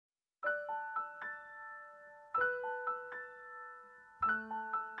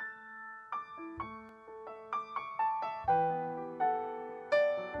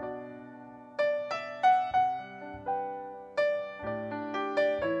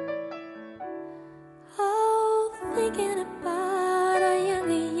thinking about our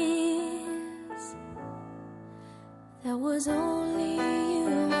younger years. There was only you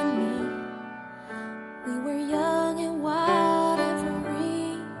and me. We were young and wild and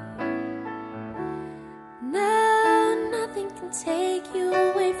free. Now nothing can take you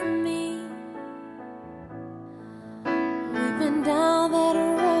away from me. We've been down that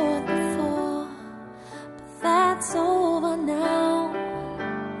road before, but that's over now.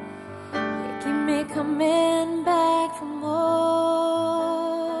 You keep me coming back for more.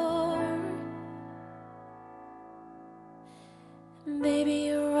 And baby,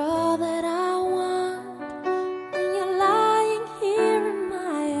 you're all that I want when you're lying here in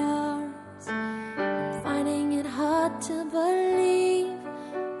my arms. I'm finding it hard to believe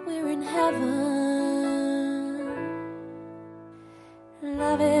we're in heaven.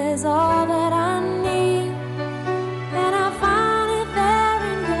 Love is all that